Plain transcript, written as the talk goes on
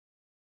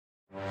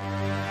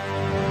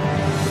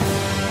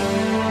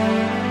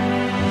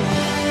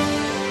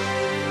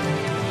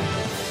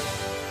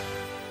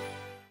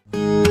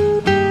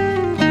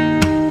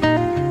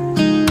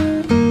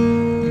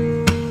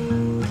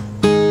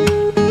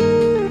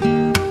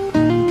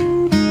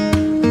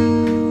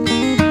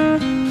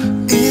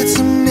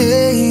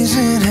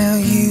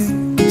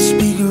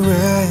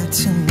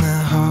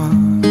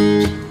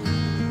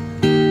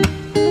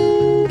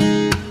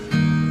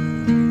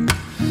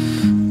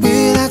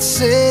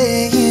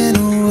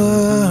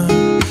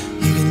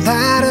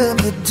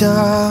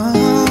dark.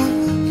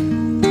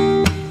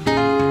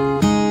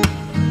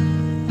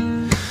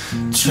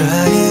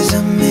 Try as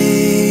I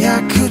may,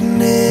 I could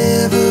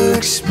never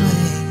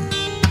explain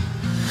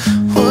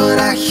what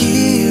I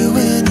hear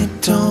when you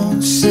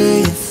don't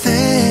say a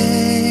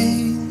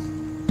thing.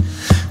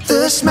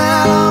 The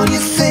smile on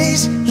your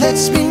face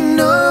lets me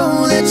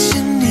know that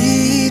you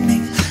need me.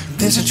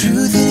 There's a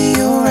truth in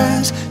your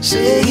eyes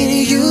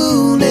saying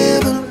you'll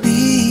never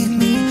leave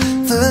me.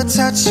 The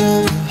touch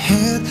of your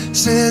hand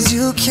says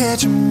you'll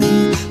catch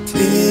me if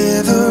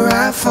ever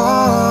I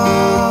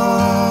fall.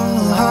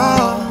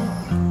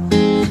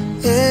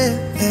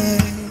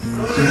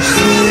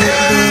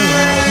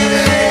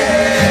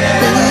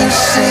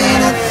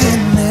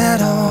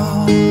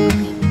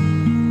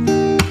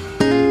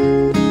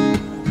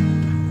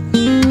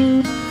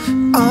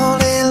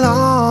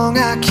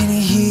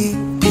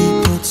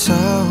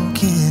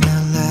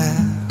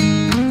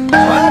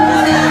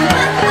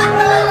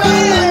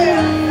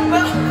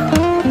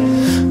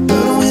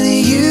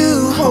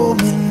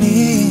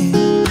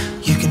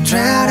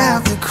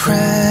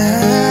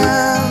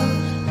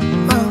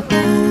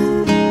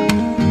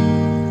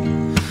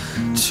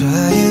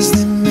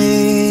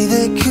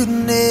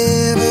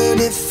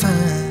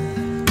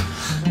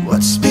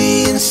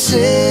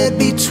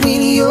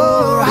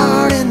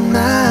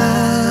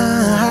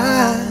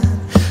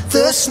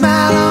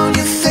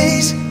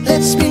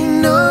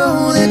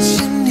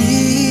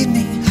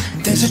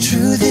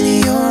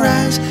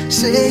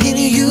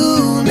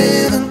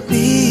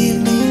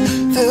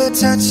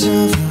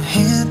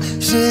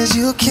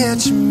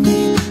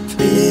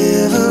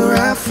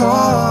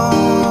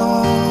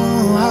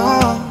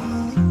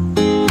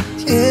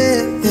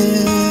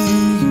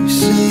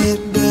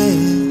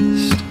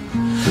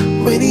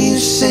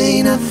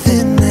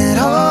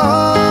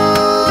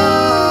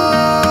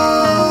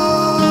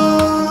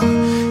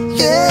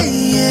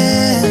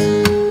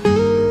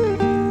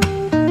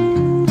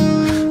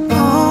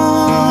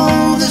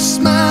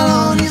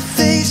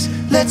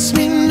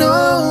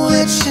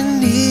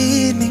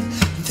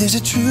 There's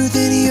a truth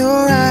in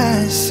your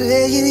eyes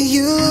saying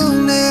you